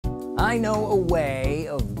I know a way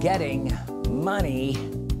of getting money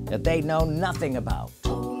that they know nothing about.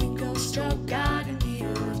 Holy Ghost struck God in the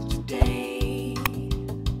earth today.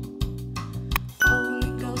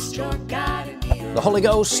 Holy Ghost struck God in the earth. The Holy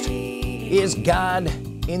Ghost is God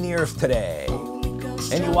in the earth today,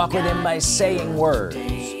 and you walk with him by saying words.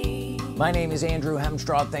 My name is Andrew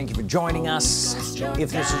Hemstrought. Thank you for joining us. If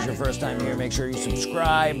this is your first time here, make sure you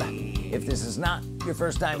subscribe. If this is not your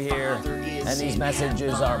first time here and these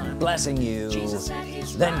messages are blessing you,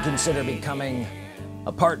 then consider becoming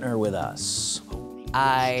a partner with us.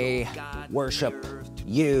 I worship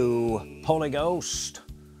you, Holy Ghost.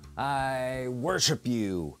 I worship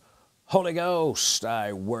you, Holy Ghost.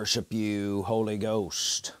 I worship you, Holy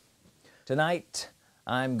Ghost. Tonight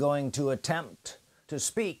I'm going to attempt to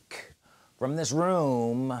speak from this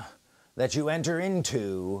room that you enter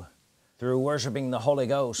into through worshiping the Holy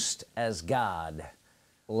Ghost as God,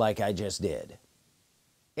 like I just did.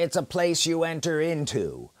 It's a place you enter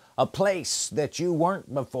into, a place that you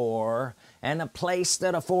weren't before, and a place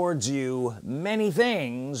that affords you many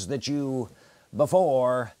things that you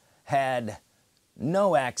before had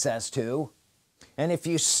no access to. And if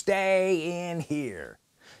you stay in here,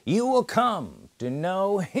 you will come to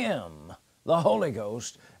know him, the Holy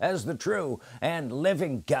Ghost, as the true and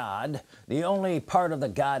living God, the only part of the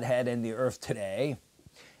Godhead in the earth today.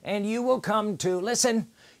 And you will come to, listen,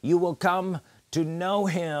 you will come to know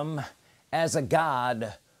him as a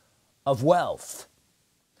God of wealth.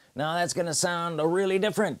 Now that's going to sound really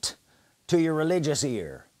different to your religious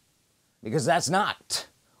ear, because that's not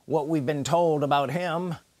what we've been told about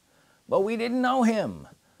him. But we didn't know him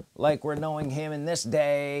like we're knowing him in this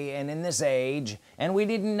day and in this age, and we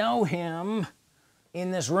didn't know him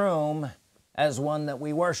in this room as one that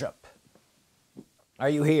we worship. Are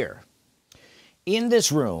you here? In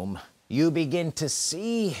this room you begin to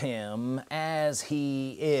see him as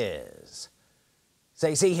he is.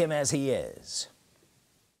 Say, see him as he is.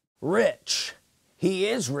 Rich, he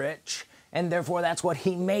is rich, and therefore that's what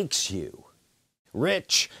he makes you.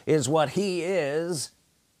 Rich is what he is,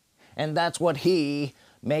 and that's what he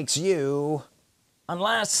makes you,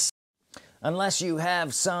 unless you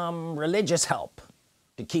have some religious help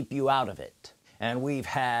to keep you out of it. And we've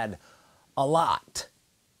had a lot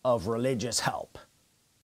of religious help.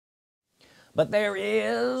 But there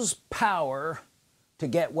is power to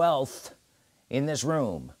get wealth in this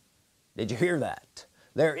room. Did you hear that?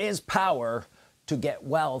 There is power to get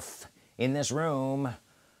wealth in this room.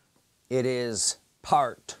 It is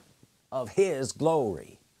part of his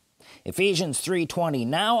glory. Ephesians 3:20,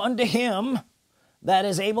 now unto him that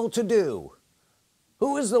is able to do.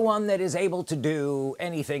 Who is the one that is able to do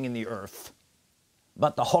anything in the earth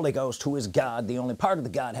but the Holy Ghost, who is God, the only part of the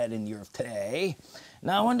Godhead in the earth today?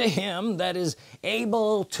 Now unto him that is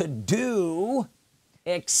able to do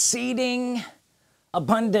exceeding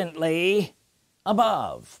abundantly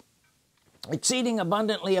above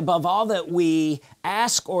all that we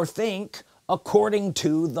ask or think, according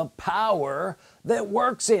to the power that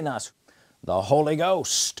works in us. The Holy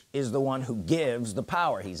Ghost is the one who gives the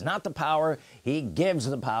power. He's not the power, he gives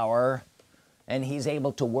the power, and he's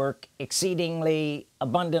able to work exceedingly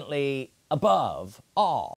abundantly above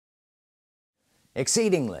all.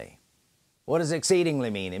 Exceedingly, what does exceedingly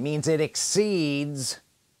mean? It means it exceeds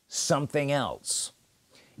something else.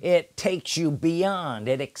 It takes you beyond,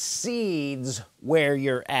 it exceeds where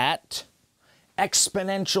you're at.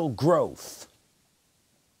 Exponential growth.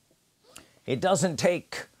 It doesn't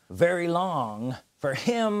take very long for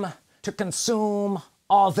him to consume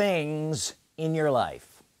all things in your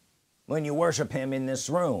life when you worship him in this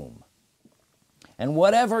room. And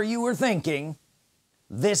whatever you were thinking,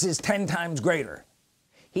 this is 10 times greater.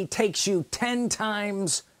 He takes you 10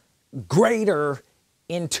 times greater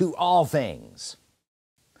into all things.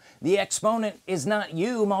 The exponent is not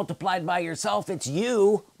you multiplied by yourself, it's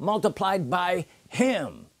you multiplied by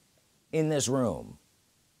him in this room.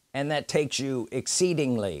 And that takes you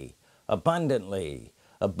exceedingly abundantly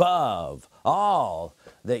above all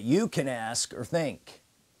that you can ask or think.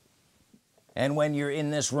 And when you're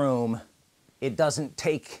in this room, it doesn't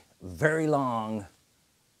take very long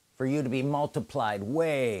for you to be multiplied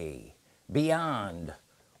way beyond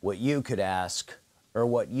what you could ask or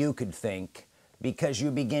what you could think, because you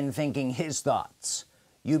begin thinking his thoughts,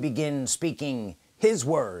 you begin speaking his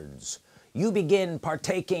words, you begin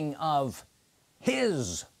partaking of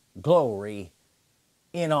his glory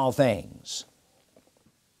in all things.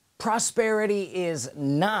 Prosperity is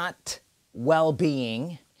not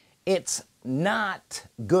well-being, it's not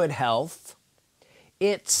good health,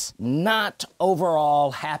 it's not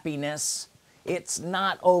overall happiness, it's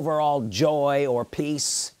not overall joy or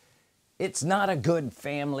peace. It's not a good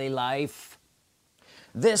family life.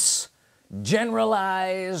 This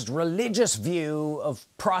generalized religious view of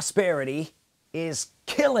prosperity is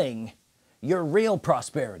killing your real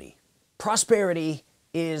prosperity. Prosperity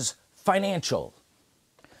is financial.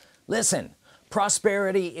 Listen,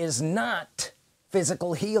 prosperity is not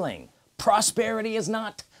physical healing. Prosperity is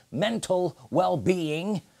not mental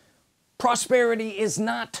well-being. Prosperity is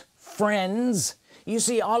not friends. You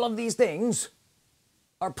see, all of these things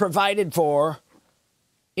are provided for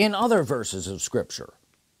in other verses of Scripture,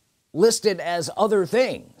 listed as other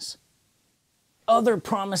things. Other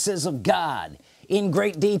promises of God in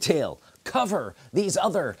great detail cover these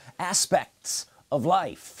other aspects of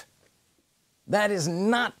life. That is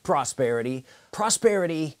not prosperity.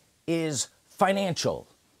 Prosperity is financial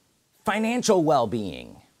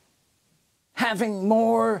well-being, having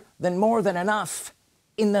more than enough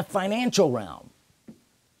in the financial realm.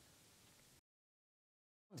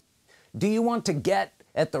 Do you want to get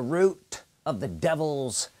at the root of the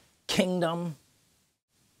devil's kingdom?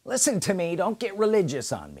 Listen to me, don't get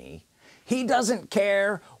religious on me. He doesn't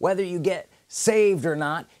care whether you get saved or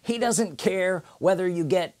not. He doesn't care whether you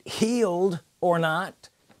get healed or not.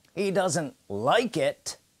 He doesn't like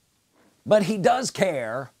it, but he does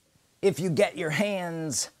care if you get your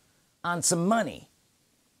hands on some money.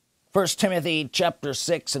 1 Timothy chapter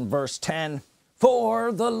 6 and verse 10,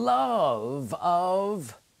 for the love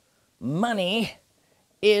of money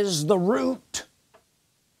is the root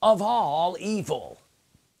of all evil.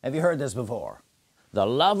 Have you heard this before? The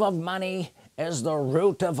love of money is the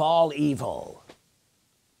root of all evil.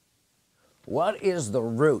 What is the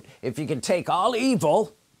root? If you can take all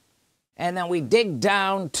evil and then we dig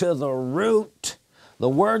down to the root, the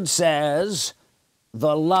word says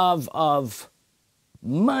the love of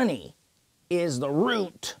money is the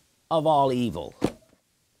root of all evil.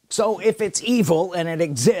 So if it's evil and it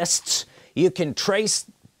exists, you can trace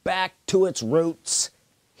back to its roots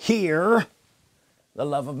here, the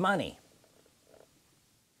love of money.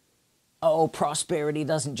 Oh, prosperity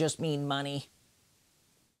doesn't just mean money.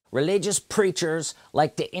 Religious preachers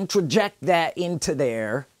like to interject that into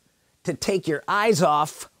there to take your eyes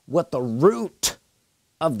off what the root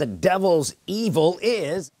of the devil's evil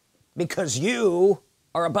is, because you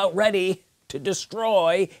are about ready to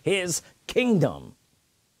destroy his kingdom.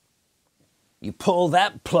 You pull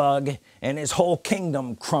that plug and his whole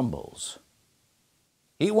kingdom crumbles.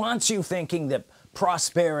 He wants you thinking that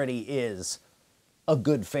prosperity is a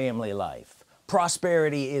good family life.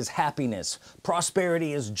 Prosperity is happiness.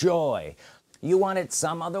 Prosperity is joy. You want it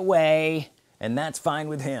some other way, and that's fine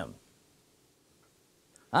with him.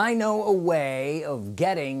 I know a way of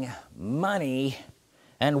getting money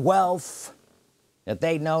and wealth that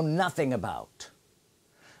they know nothing about.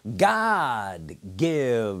 God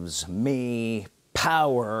gives me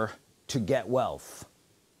power to get wealth.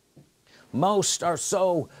 Most are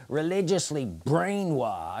so religiously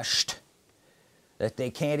brainwashed that they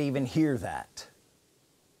can't even hear that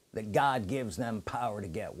God gives them power to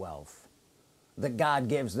get wealth, that God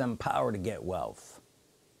gives them power to get wealth.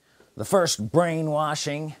 The first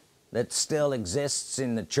brainwashing that still exists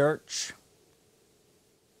in the church,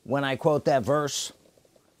 when I quote that verse,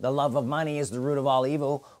 the love of money is the root of all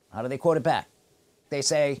evil, how do they quote it back? They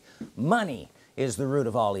say money is the root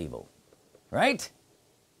of all evil, right?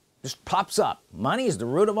 Just pops up, money is the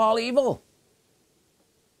root of all evil.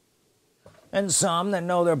 And some that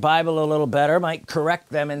know their Bible a little better might correct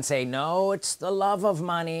them and say, no, it's the love of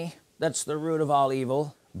money that's the root of all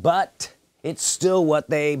evil. But it's still what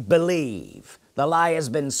they believe. The lie has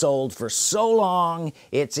been sold for so long,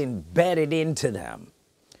 it's embedded into them.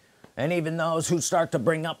 And even those who start to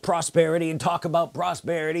bring up prosperity and talk about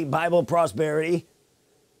prosperity, Bible prosperity,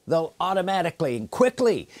 they'll automatically and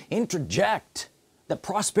quickly interject that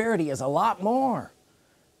prosperity is a lot more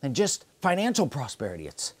than just financial prosperity.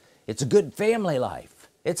 It's a good family life.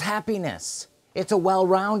 It's happiness. It's a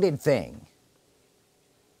well-rounded thing.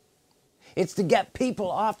 It's to get people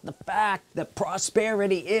off the fact that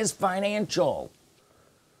prosperity is financial.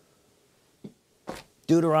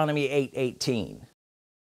 Deuteronomy 8:18.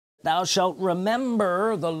 Thou shalt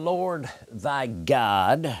remember the Lord thy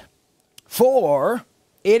God, for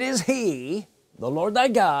it is he, the Lord thy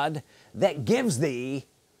God, that gives thee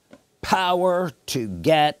power to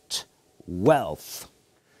get wealth.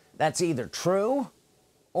 That's either true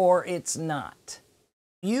or it's not.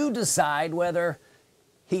 You decide whether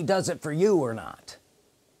he does it for you or not.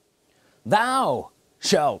 Thou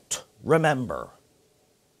shalt remember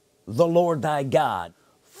the Lord thy God,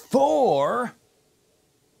 for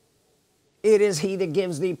it is he that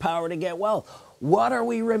gives thee power to get wealth. What are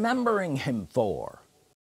we remembering him for?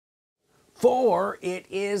 For it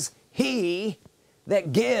is he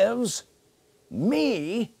that gives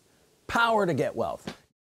me power to get wealth.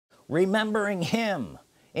 Remembering him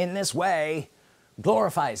in this way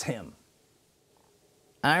glorifies him.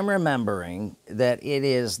 I'm remembering that it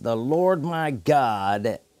is the Lord my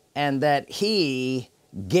God and that he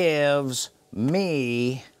gives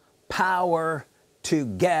me power to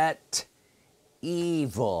get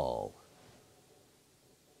evil.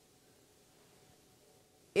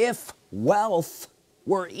 If wealth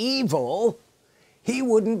were evil, he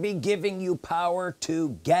wouldn't be giving you power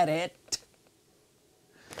to get it.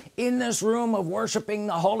 In this room of worshiping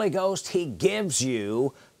the Holy Ghost, he gives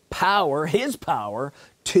you power, his power,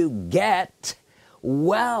 to get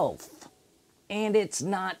wealth, and it's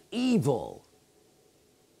not evil.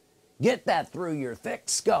 Get that through your thick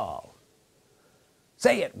skull.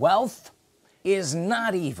 Say it. Wealth is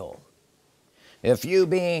not evil. If you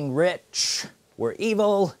being rich were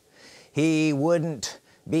evil, he wouldn't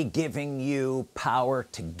be giving you power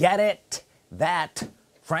to get it. That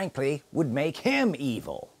frankly would make him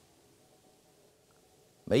evil.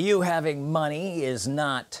 But you having money is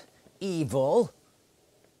not evil.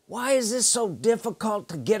 Why is this so difficult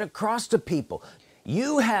to get across to people?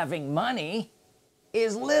 You having money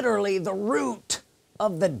is literally the root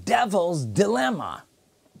of the devil's dilemma,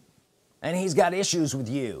 and he's got issues with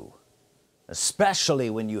you, especially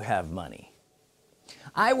when you have money.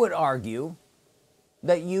 I would argue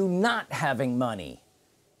that you not having money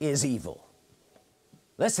is evil.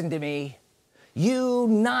 Listen to me. You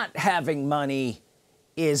not having money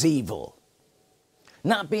is evil.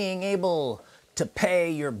 Not being able to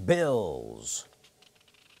pay your bills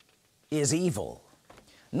is evil.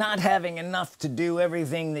 Not having enough to do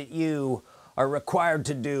everything that you are required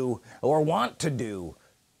to do or want to do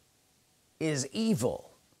is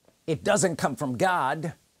evil. It doesn't come from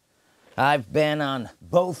God. I've been on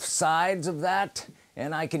both sides of that,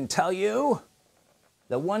 and I can tell you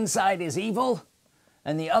that one side is evil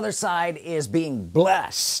and the other side is being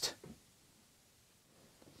blessed.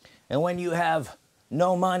 And when you have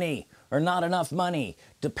no money or not enough money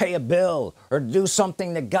to pay a bill or do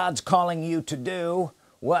something that God's calling you to do,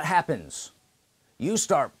 what happens? You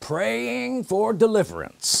start praying for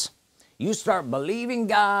deliverance. You start believing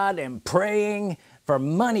God and praying for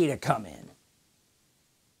money to come in.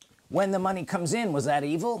 When the money comes in, was that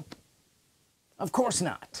evil? Of course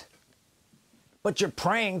not. But you're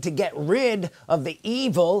praying to get rid of the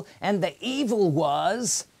evil, and the evil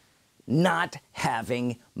was not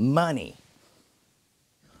having money,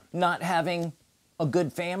 not having a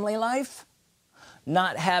good family life,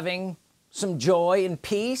 not having some joy and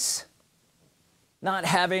peace, not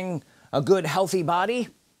having a good healthy body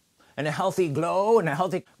and a healthy glow and a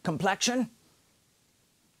healthy complexion.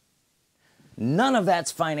 None of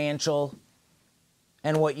that's financial,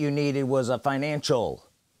 and what you needed was a financial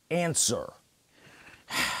answer.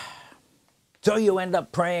 So you end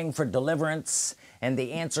up praying for deliverance, and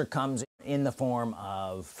the answer comes in the form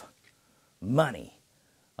of money,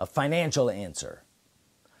 a financial answer.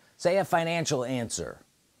 Say a financial answer.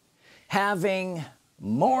 Having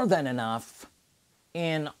more than enough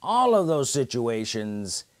in all of those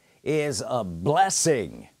situations is a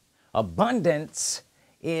blessing. Abundance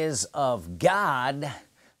is of God.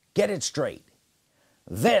 Get it straight.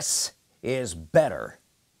 This is better.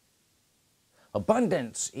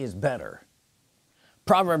 Abundance is better.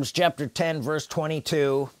 Proverbs chapter 10 verse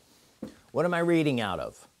 22. What am I reading out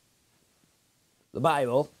of? The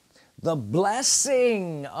Bible. The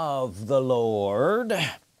blessing of the Lord,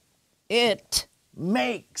 it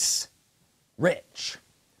makes rich.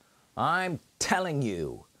 I'm telling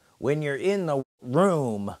you, when you're in the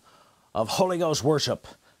room of Holy Ghost worship,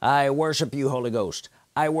 I worship you, Holy Ghost.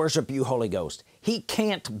 I worship you, Holy Ghost. He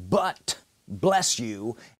can't but bless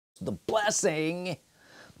you. The blessing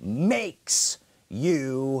makes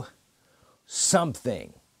you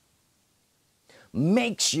something,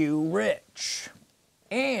 makes you rich,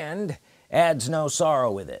 and adds no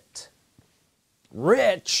sorrow with it.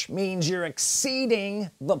 Rich means you're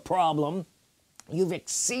exceeding the problem. You've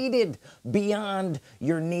exceeded beyond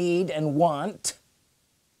your need and want.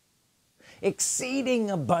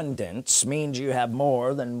 Exceeding abundance means you have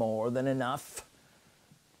more than enough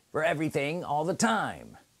for everything all the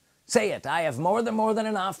time. Say it. I have more than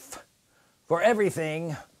enough for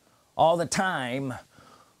everything all the time.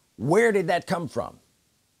 Where did that come from?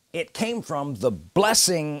 It came from the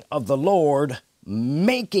blessing of the Lord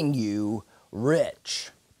making you rich.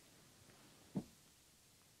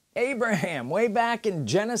 Abraham way back in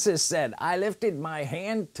Genesis said, I lifted my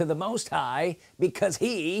hand to the Most High because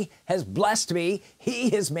he has blessed me. He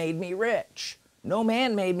has made me rich. No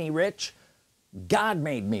man made me rich. God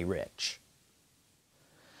made me rich.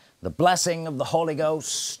 The blessing of the Holy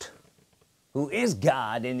Ghost, who is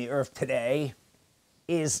God in the earth today,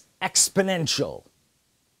 is exponential,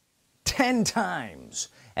 10 times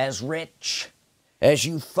as rich as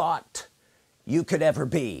you thought you could ever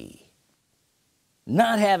be.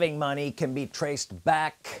 Not having money can be traced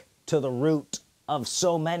back to the root of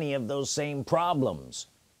so many of those same problems.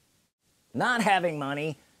 Not having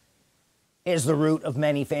money is the root of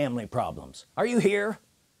many family problems. Are you here?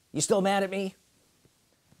 You still mad at me?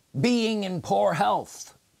 Being in poor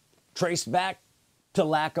health, traced back to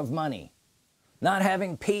lack of money. Not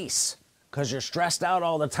having peace because you're stressed out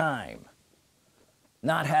all the time.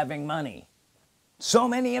 Not having money. So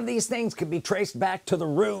many of these things can be traced back to the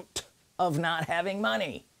root of not having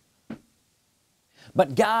money.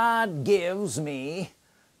 But God gives me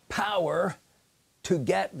power to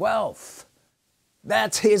get wealth.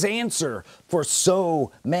 That's his answer for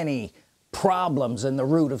so many problems and the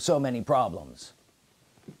root of so many problems.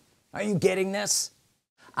 Are you getting this?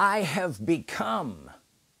 I have become,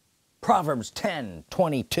 Proverbs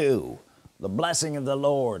 10:22, the blessing of the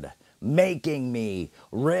Lord making me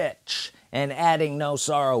rich and adding no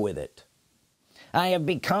sorrow with it. I have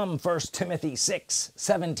become 1 Timothy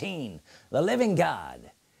 6:17, the living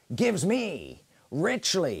God gives me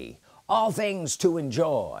richly all things to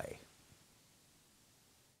enjoy.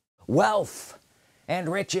 Wealth and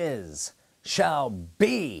riches shall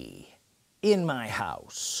be in my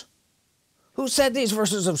house. Who said these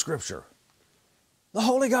verses of Scripture? The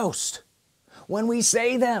Holy Ghost. When we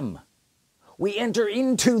say them, we enter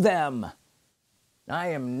into them. I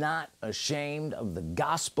am not ashamed of the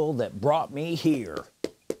gospel that brought me here,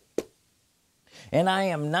 and I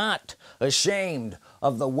am not ashamed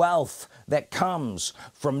of the wealth that comes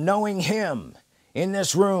from knowing him in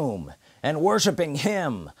this room and worshiping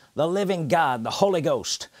him, the living God, the Holy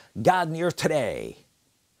Ghost, God in the earth today.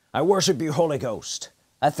 I worship you, Holy Ghost.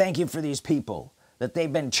 I thank you for these people, that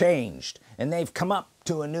they've been changed and they've come up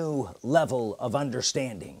to a new level of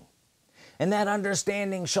understanding, and that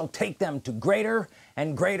understanding shall take them to greater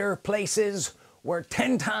and greater places where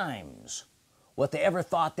 10 times what they ever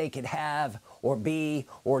thought they could have or be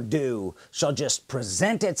or do shall just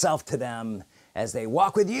present itself to them as they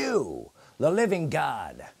walk with you, the living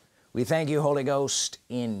God. We thank you, Holy Ghost,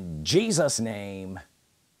 in Jesus' name,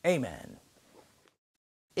 amen.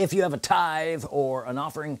 If you have a tithe or an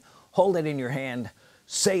offering, hold it in your hand.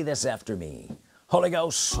 Say this after me. Holy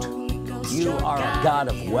Ghost, you are a God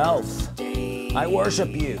of wealth. I worship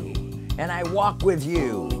you and I walk with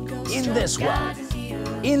you in this wealth,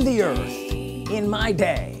 in the earth, in my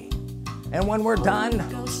day. And when we're done,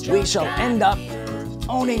 we shall end up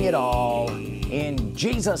owning it all in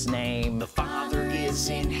Jesus' name. The Father is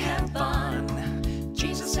in heaven,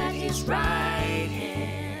 Jesus at his right hand.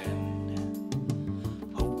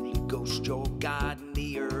 Holy Ghost, your God in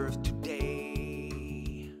the earth.